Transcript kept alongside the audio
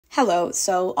Hello,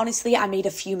 so honestly I made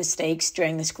a few mistakes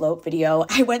during this glow up video.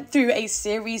 I went through a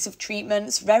series of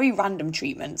treatments, very random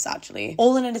treatments actually,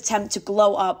 all in an attempt to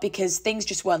glow up because things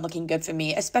just weren't looking good for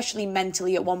me, especially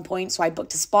mentally at one point. So I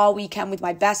booked a spa weekend with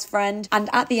my best friend and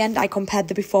at the end I compared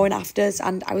the before and afters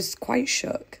and I was quite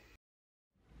shook.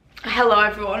 Hello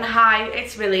everyone, hi,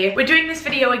 it's Millie. We're doing this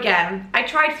video again. I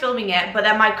tried filming it, but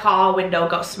then my car window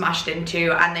got smashed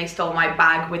into and they stole my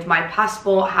bag with my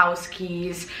passport, house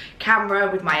keys, camera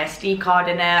with my SD card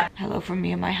in it. Hello from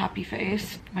me and my happy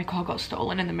face. My car got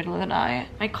stolen in the middle of the night.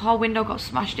 My car window got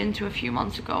smashed into a few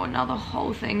months ago and now the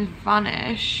whole thing's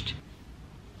vanished.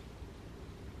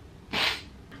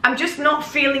 I'm just not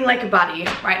feeling like a baddie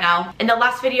right now. In the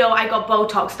last video, I got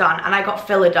Botox done and I got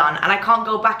filler done and I can't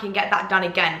go back and get that done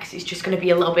again because it's just gonna be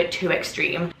a little bit too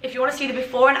extreme. If you wanna see the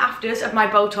before and afters of my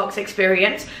Botox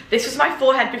experience, this was my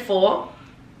forehead before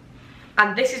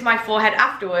and this is my forehead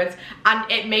afterwards and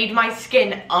it made my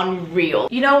skin unreal.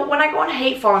 You know, when I go on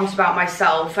hate forums about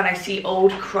myself and I see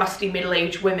old crusty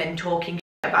middle-aged women talking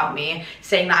about me,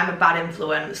 saying that I'm a bad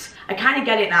influence, I kind of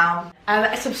get it now.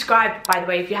 Subscribe, by the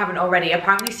way, if you haven't already.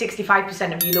 Apparently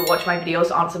 65% of you that watch my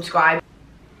videos aren't subscribed.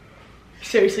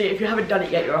 Seriously, if you haven't done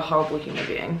it yet, you're a horrible human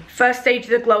being. First stage of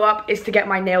the glow up is to get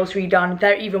my nails redone.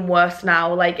 They're even worse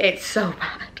now, like it's so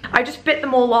bad. I just bit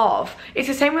them all off. It's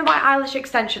the same with my eyelash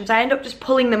extensions. I end up just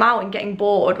pulling them out and getting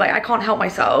bored. Like I can't help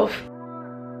myself.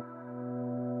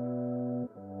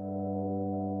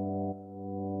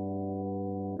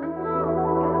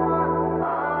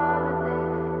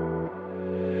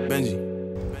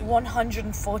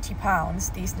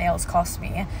 £140 these nails cost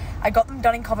me. I got them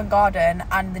done in Covent Garden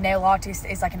and the nail artist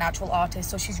is like an actual artist,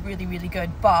 so she's really good,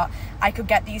 but I could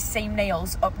get these same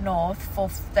nails up north for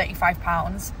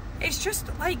 £35. It's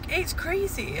just like, it's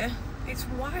crazy, it's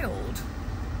wild.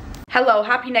 Hello,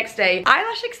 happy next day.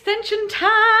 Eyelash extension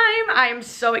time! I am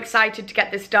so excited to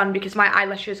get this done because my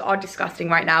eyelashes are disgusting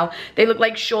right now. They look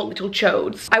like short little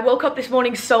chodes. I woke up this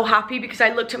morning so happy because I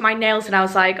looked at my nails and I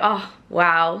was like, oh,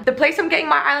 wow. The place I'm getting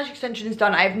my eyelash extensions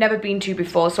done, I've never been to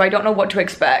before, so I don't know what to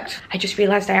expect. I just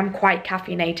realized I am quite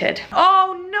caffeinated.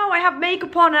 Oh no, I have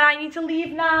makeup on and I need to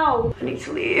leave now. I need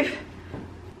to leave.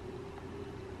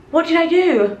 What did I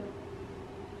do?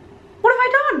 What have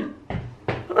I done?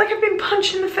 Like I've been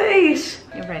punched in the face.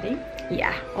 You ready?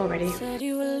 Yeah, already. Said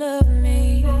you would love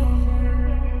me.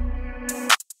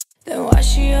 Then why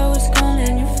she always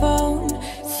calling your phone?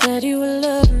 Said you would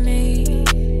love me.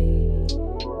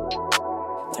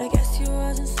 But I guess you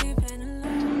wasn't sleeping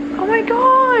alone. Oh my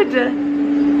god!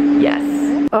 Yes.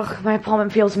 Ugh, my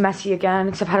apartment feels messy again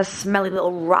because I've had a smelly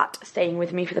little rat staying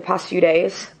with me for the past few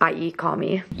days, i.e.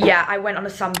 Cardi. Yeah, I went on a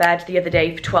sunbed the other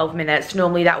day for 12 minutes.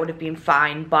 Normally that would have been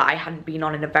fine, but I hadn't been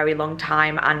on in a very long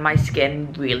time and my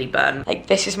skin really burned. Like,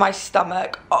 this is my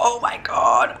stomach. Oh my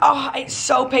god. Oh, it's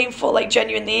so painful, like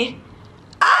genuinely.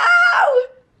 Ow!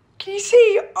 Can you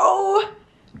see? Oh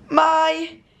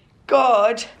my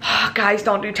god. Guys,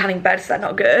 don't do tanning beds, they're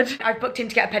not good. I've booked in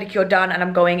to get a pedicure done and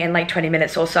I'm going in like 20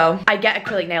 minutes or so. I get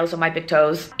acrylic nails on my big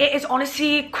toes. It is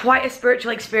honestly quite a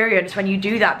spiritual experience when you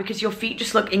do that because your feet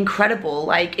just look incredible.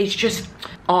 Like, it's just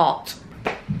art.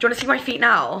 Do you want to see my feet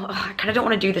now? Ugh, I kind of don't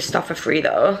want to do this stuff for free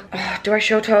though. Do I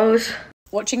show toes?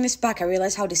 Watching this back, I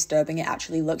realised how disturbing it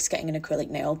actually looks getting an acrylic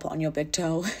nail put on your big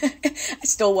toe. It's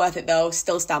still worth it though,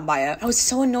 still stand by it. I was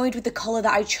so annoyed with the colour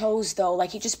that I chose though,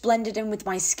 like it just blended in with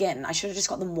my skin. I should have just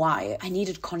got them white. I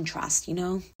needed contrast, you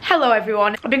know? Hello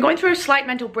everyone. I've been going through a slight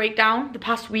mental breakdown the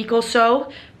past week or so.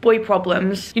 Boy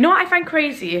problems. You know what I find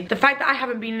crazy? The fact that I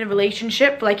haven't been in a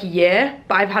relationship for like a year,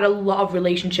 but I've had a lot of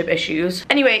relationship issues.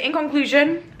 Anyway, in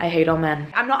conclusion, I hate all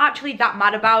men. I'm not actually that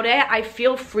mad about it. I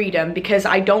feel freedom because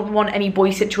I don't want any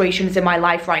boy situations in my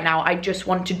life right now. I just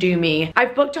want to do me.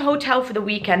 I've booked a hotel for the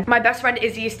weekend. My best friend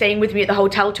Izzy is staying with me at the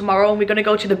hotel tomorrow and we're gonna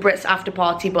go to the Brits after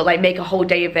party, but like make a whole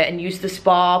day of it and use the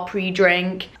spa,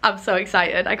 pre-drink. I'm so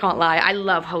excited, I can't lie. I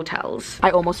love hotels.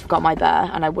 I almost forgot my bear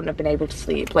and I wouldn't have been able to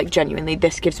sleep. Like genuinely,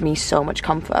 this gives me so much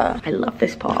comfort. I love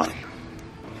this part.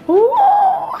 Ooh.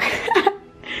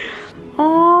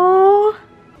 Oh.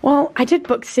 Well, I did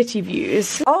book city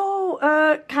views.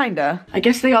 Oh, kinda. I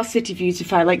guess they are city views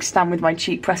if I like stand with my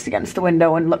cheek pressed against the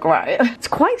window and look right. It's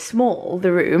quite small,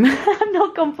 the room. I'm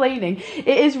not complaining. It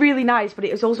is really nice, but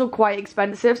it is also quite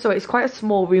expensive, so it's quite a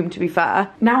small room to be fair.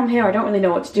 Now I'm here, I don't really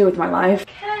know what to do with my life.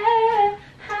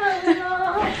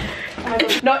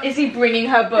 Not Izzy bringing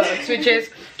her books, which is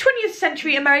 20th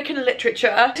century American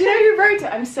literature. Do you know who wrote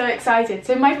it? I'm so excited.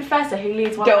 So my professor, who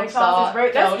leads one of my classes,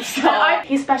 wrote this. Don't start.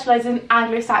 He specialises in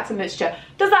Anglo-Saxon literature.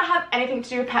 Does that have anything to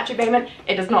do with Patrick Bateman?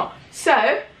 It does not.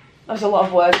 So, That's a lot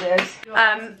of words, Your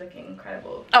eyes is looking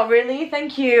incredible. Oh really?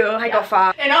 Thank you. I got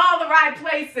fat. In all the right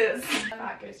places.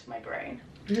 That goes to my brain.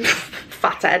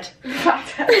 Fathead.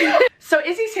 Fathead. So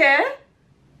Izzy's here.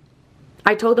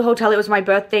 I told the hotel it was my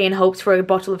birthday in hopes for a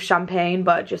bottle of champagne,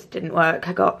 but it just didn't work.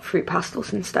 I got fruit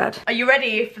pastels instead. Are you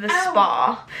ready for the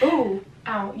spa? Ooh.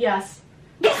 Ow, yes.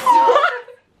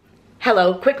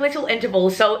 Hello, quick little interval.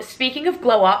 So speaking of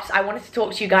glow ups, I wanted to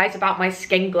talk to you guys about my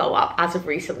skin glow up as of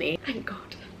recently. Thank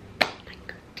God. Thank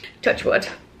God. Touch wood.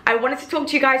 I wanted to talk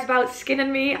to you guys about Skin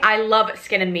and Me. I love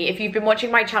Skin and Me. If you've been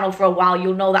watching my channel for a while,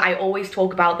 you'll know that I always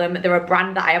talk about them. They're a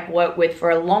brand that I have worked with for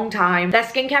a long time. Their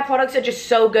skincare products are just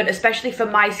so good, especially for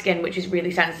my skin, which is really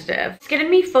sensitive. Skin and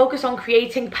Me focus on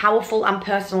creating powerful and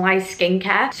personalized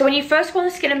skincare. So when you first go on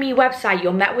the Skin and Me website,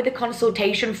 you're met with a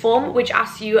consultation form, which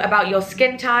asks you about your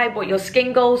skin type, what your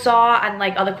skin goals are, and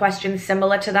like other questions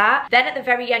similar to that. Then at the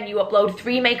very end, you upload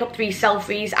 3 makeup 3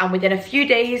 selfies, and within a few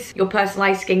days, your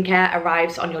personalized skincare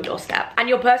arrives on your doorstep. And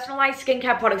your personalized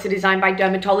skincare products are designed by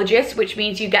dermatologists, which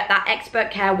means you get that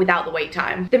expert care without the wait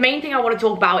time. The main thing I want to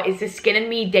talk about is the Skin and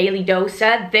Me Daily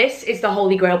Doser. This is the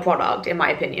holy grail product, in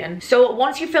my opinion. So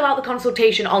once you fill out the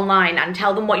consultation online and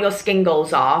tell them what your skin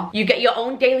goals are, you get your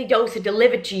own daily doser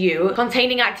delivered to you,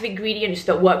 containing active ingredients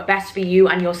that work best for you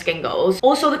and your skin goals.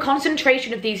 Also, the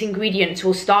concentration of these ingredients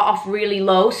will start off really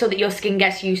low so that your skin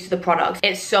gets used to the products.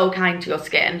 It's so kind to your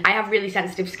skin. I have really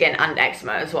sensitive skin and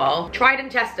eczema as well. Tried and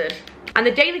tested. And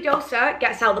the Daily Doser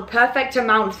gets out the perfect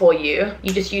amount for you.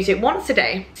 You just use it once a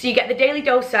day. So you get the Daily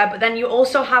Doser, but then you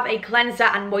also have a cleanser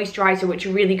and moisturizer, which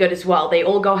are really good as well. They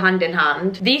all go hand in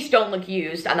hand. These don't look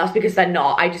used, and that's because they're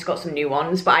not. I just got some new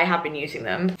ones, but I have been using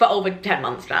them for over 10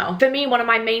 months now. For me, one of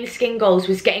my main skin goals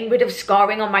was getting rid of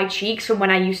scarring on my cheeks from when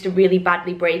I used to really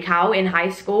badly break out in high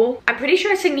school. I'm pretty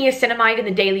sure it's in niacinamide in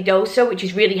the Daily Doser, which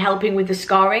is really helping with the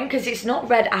scarring because it's not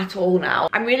red at all now.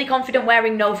 I'm really confident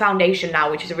wearing no foundation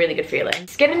now, which is a really good feeling.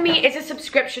 Skin and Me is a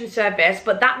subscription service,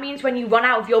 but that means when you run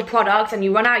out of your products and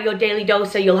you run out of your Daily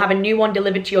Doser, you'll have a new one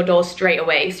delivered to your door straight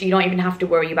away, so you don't even have to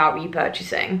worry about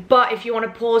repurchasing. But if you want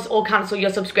to pause or cancel your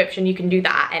subscription, you can do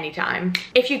that at any time.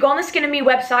 If you go on the Skin and Me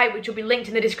website, which will be linked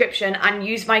in the description, and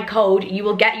use my code, you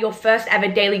will get your first ever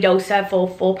Daily Doser for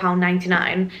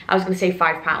 £4.99. I was going to say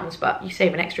 £5, but you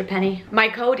save an extra penny. My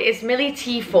code is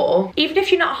MillieT4. Even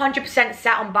if you're not 100%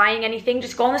 set on buying anything,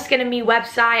 just go on the Skin and Me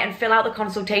website and fill out the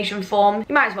consultation form.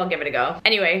 You might as well give it a go.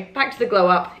 Anyway, back to the glow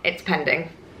up. It's pending.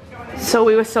 So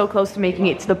we were so close to making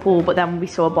it to the pool, but then we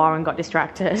saw a bar and got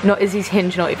distracted. Not Izzy's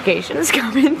Hinge notifications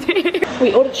coming through.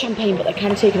 We ordered champagne, but they're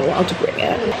kind of taking a while to bring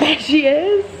it. There she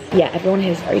is. Yeah, everyone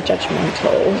here is very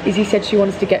judgmental. Izzy said she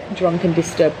wants to get drunk and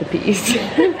disturb the peace.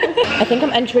 I think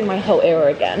I'm entering my hoe era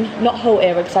again. Not hoe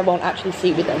era because I won't actually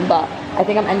see with them, but I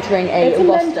think I'm entering a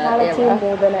roster era.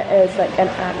 More than it is like an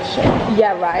action.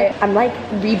 Yeah, right. I'm like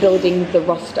rebuilding the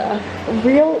roster.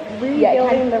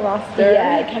 Rebuilding the roster.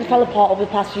 Yeah, it kind of fell apart over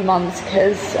the past few months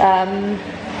because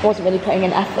I wasn't really putting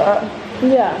in effort.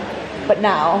 Yeah. But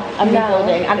now I'm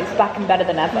rebuilding and it's back and better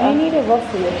than ever. You need a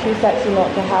roster. You're too sexy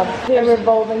not to have a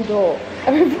revolving door.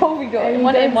 A revolving door.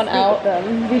 One in, one out.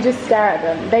 Them. You just stare at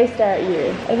them. They stare at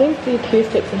you. I think the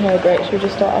acoustics in here are great. Should we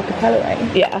just start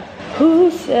acapella? Yeah.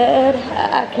 Who said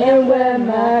I can wear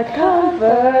my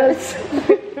Converse?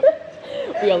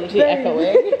 We are literally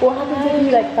echoing. What happens if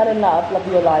you like fell in love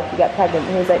of your life, you get pregnant,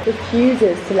 and he's like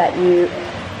refuses to let you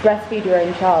breastfeed your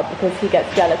own child because he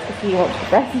gets jealous because he wants to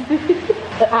breastfeed?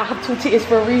 I have 2 tears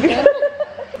for a reason.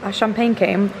 Our champagne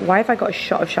came. Why have I got a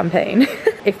shot of champagne?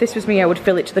 If this was me, I would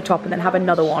fill it to the top and then have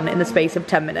another one in the space of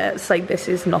 10 minutes. Like, this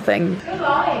is nothing. You're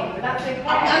lying, but that's okay.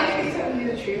 I'm actually telling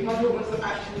you the truth. My daughter was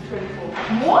actually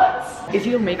 24. What? Izzy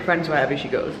will make friends wherever she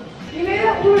goes. You know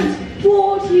that woman's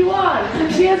 41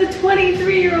 and she has a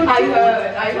 23-year-old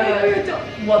daughter. I heard.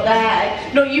 What the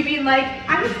heck? No, you've been like,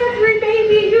 I'm a February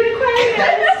baby, you're an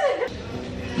Aquarius.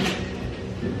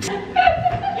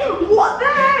 What the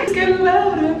heck? It's getting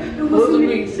louder. It wasn't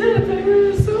me.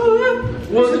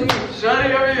 Wasn't me.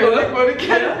 Shut up, you like what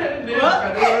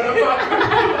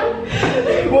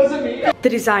it wasn't me. The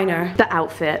designer, the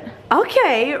outfit.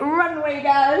 Okay, runway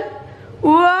girl.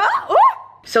 What?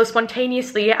 So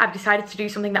spontaneously, I've decided to do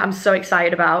something that I'm so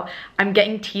excited about. I'm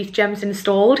getting teeth gems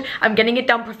installed. I'm getting it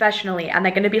done professionally, and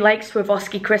they're gonna be like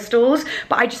Swarovski crystals,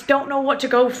 but I just don't know what to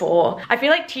go for. I feel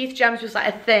like teeth gems was like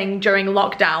a thing during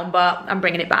lockdown, but I'm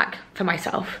bringing it back for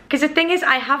myself. Because the thing is,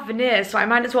 I have veneers, so I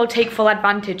might as well take full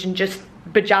advantage and just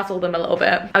bejazzle them a little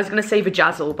bit. I was gonna say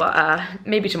vajazzle, but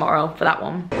maybe tomorrow for that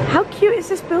one. How cute is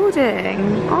this building?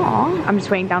 Aww. I'm just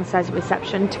waiting downstairs at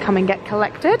reception to come and get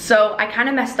collected. So I kind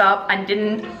of messed up and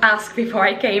didn't ask before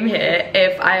I came here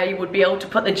if I would be able to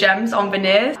put the gems on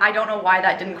veneers. I don't know why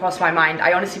that didn't cross my mind.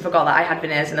 I honestly forgot that I had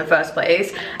veneers in the first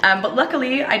place. But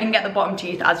luckily I didn't get the bottom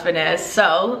teeth as veneers.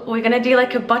 So we're gonna do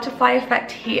like a butterfly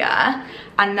effect here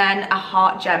and then a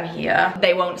heart gem here.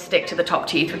 They won't stick to the top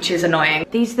teeth, which is annoying.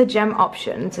 These are the gem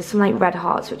options. There's some like red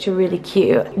hearts, which are really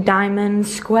cute.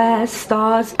 Diamonds, squares,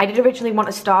 stars. I did originally want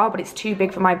a star, but it's too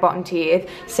big for my bottom teeth.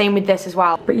 Same with this as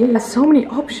well. But yeah, so many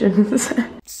options.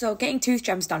 So getting tooth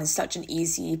gems done is such an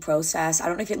easy process. I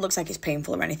don't know if it looks like it's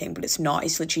painful or anything, but it's not.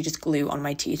 It's literally just glue on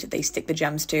my teeth that they stick the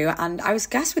gems to, and I was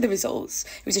gassed with the results.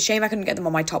 It was a shame I couldn't get them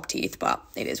on my top teeth, but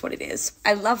it is what it is.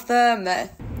 I love them.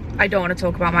 I don't want to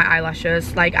talk about my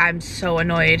eyelashes. Like, I'm so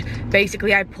annoyed.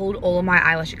 Basically, I pulled all of my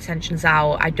eyelash extensions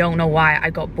out. I don't know why. I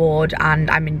got bored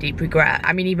and I'm in deep regret.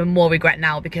 I mean, even more regret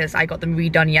now because I got them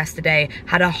redone yesterday.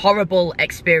 Had a horrible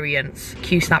experience.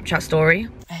 Cue Snapchat story.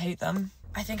 I hate them.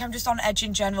 I think I'm just on edge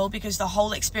in general because the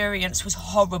whole experience was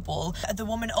horrible. The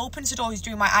woman opens the door who's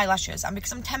doing my eyelashes, and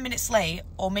because I'm 10 minutes late,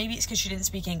 or maybe it's because she didn't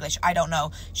speak English, I don't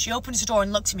know. She opens the door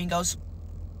and looks at me and goes,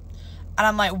 and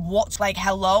I'm like, what? Like,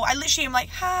 hello? I literally am like,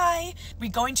 hi. We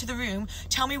go into the room.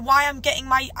 Tell me why I'm getting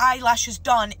my eyelashes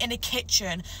done in a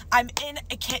kitchen. I'm in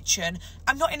a kitchen.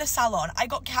 I'm not in a salon. I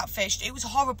got catfished. It was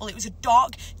horrible. It was a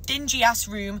dark, dingy ass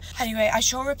room. Anyway, I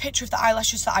show her a picture of the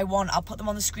eyelashes that I want. I'll put them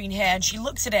on the screen here. And she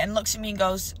looks at it and looks at me and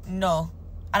goes, no.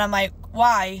 And I'm like,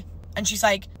 why? And she's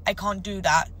like, I can't do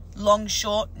that. Long,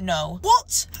 short, no.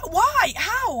 What? Why?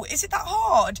 How? Is it that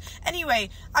hard? Anyway,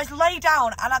 I lay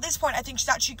down, and at this point I think she's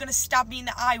actually gonna stab me in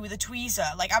the eye with a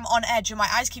tweezer. Like, I'm on edge and my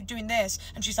eyes keep doing this,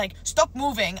 and she's like, stop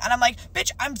moving. And I'm like,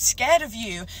 bitch, I'm scared of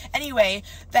you. Anyway,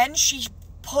 then she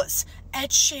puts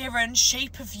Ed Sheeran,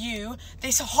 Shape of You,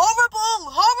 this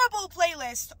horrible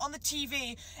playlist on the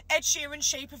TV. Ed Sheeran,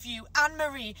 Shape of You,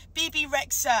 Anne-Marie, BB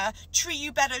Rexha, Treat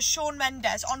You Better, Shawn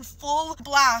Mendes on full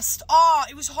blast. Oh,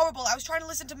 it was horrible. I was trying to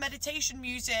listen to meditation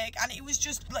music and it was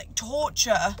just like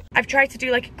torture. I've tried to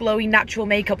do like a glowy natural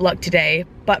makeup look today,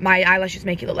 but my eyelashes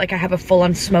make it look like I have a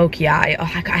full-on smoky eye. Oh,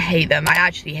 I hate them. I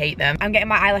actually hate them. I'm getting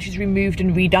my eyelashes removed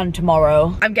and redone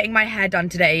tomorrow. I'm getting my hair done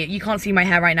today. You can't see my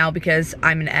hair right now because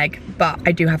I'm an egg, but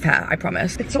I do have hair, I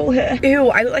promise. It's all here. Ew,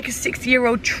 I look like a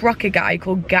 60-year-old trucker guy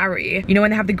called Gary. You know when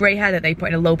they have the grey hair that they put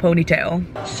in a low ponytail?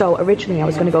 So originally I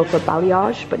was gonna go for a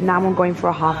balayage, but now I'm going for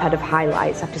a half head of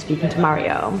highlights after speaking to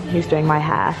Mario, who's doing my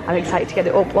hair. I'm excited to get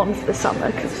it all blonde for the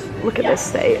summer, because look at this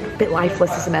state. A bit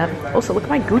lifeless, isn't it? Also, look at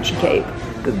my Gucci cape.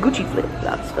 Good Gucci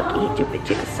flip-flops. Look, you bitch,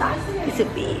 it's a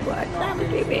big word.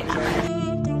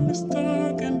 Love got me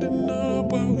stuck and don't know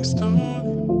where we started.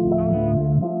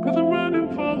 Running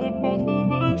for the both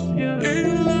of us.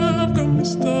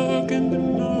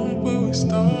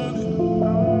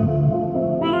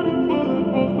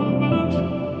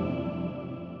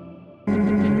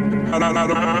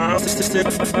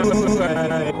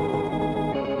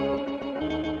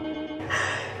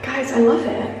 Guys, I love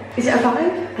it. Is it a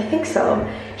vibe? I think so.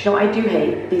 Do you know what? I do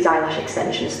hate these eyelash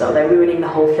extensions though. They're ruining the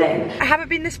whole thing. I haven't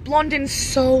been this blonde in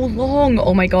so long.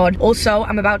 Oh my god. Also,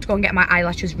 I'm about to go and get my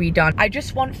eyelashes redone. I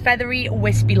just want feathery,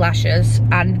 wispy lashes,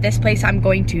 and this place I'm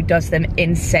going to does them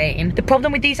insane. The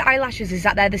problem with these eyelashes is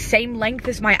that they're the same length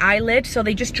as my eyelid, so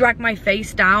they just drag my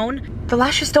face down. The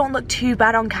lashes don't look too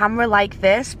bad on camera like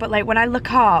this, but like when I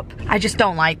look up, I just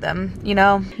don't like them, you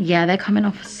know? Yeah, they're coming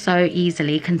off so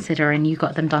easily considering you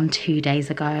got them done 2 days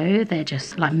ago. They're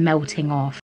just like melting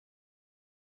off.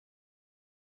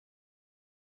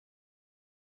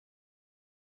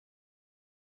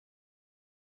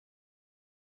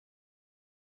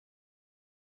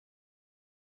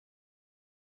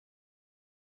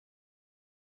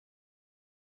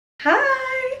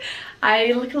 Hi!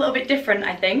 I look a little bit different,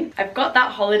 I think. I've got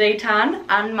that holiday tan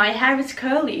and my hair is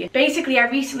curly. Basically, I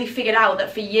recently figured out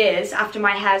that for years after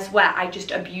my hair's wet, I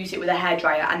just abuse it with a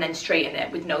hairdryer and then straighten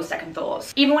it with no second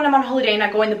thoughts. Even when I'm on holiday and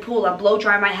I go in the pool, I blow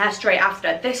dry my hair straight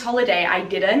after. This holiday, I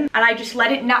didn't. And I just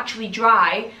let it naturally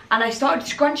dry and I started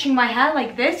scrunching my hair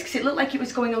like this because it looked like it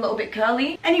was going a little bit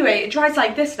curly. Anyway, it dries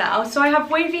like this now, so I have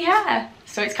wavy hair.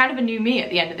 So it's kind of a new me at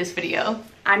the end of this video.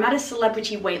 I'm at a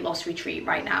celebrity weight loss retreat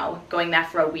right now, going there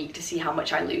for a week to see how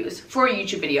much I lose for a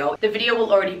YouTube video. The video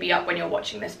will already be up when you're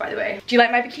watching this, by the way. Do you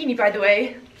like my bikini, by the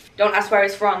way? Don't ask where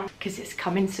it's from, because it's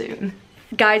coming soon.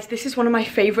 Guys, this is one of my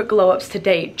favorite glow ups to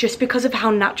date, just because of how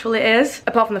natural it is.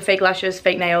 Apart from the fake lashes,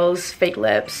 fake nails, fake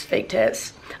lips, fake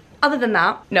tits. Other than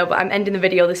that, no, but I'm ending the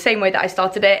video the same way that I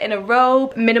started it, in a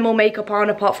robe, minimal makeup on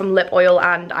apart from lip oil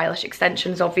and eyelash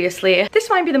extensions, obviously.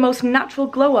 This might be the most natural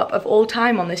glow up of all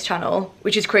time on this channel,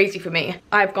 which is crazy for me.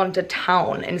 I've gone to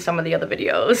town in some of the other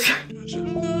videos.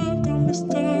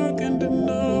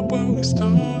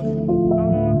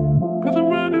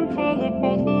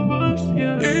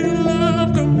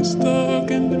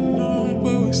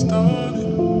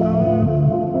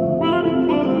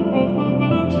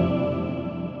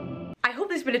 I hope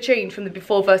there's been a change from the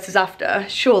before versus after,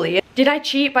 surely. Did I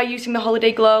cheat by using the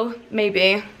holiday glow?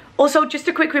 Maybe. Also, just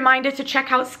a quick reminder to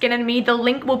check out Skin and Me. The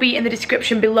link will be in the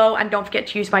description below, and don't forget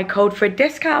to use my code for a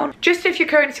discount. Just if your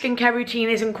current skincare routine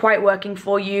isn't quite working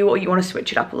for you or you want to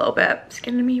switch it up a little bit,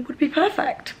 Skin and Me would be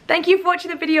perfect. Thank you for watching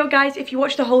the video, guys. If you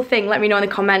watched the whole thing, let me know in the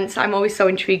comments. I'm always so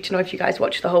intrigued to know if you guys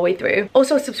watched the whole way through.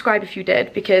 Also, subscribe if you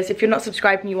did, because if you're not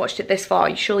subscribed and you watched it this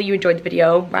far, surely you enjoyed the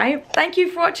video, right? Thank you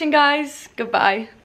for watching, guys. Goodbye.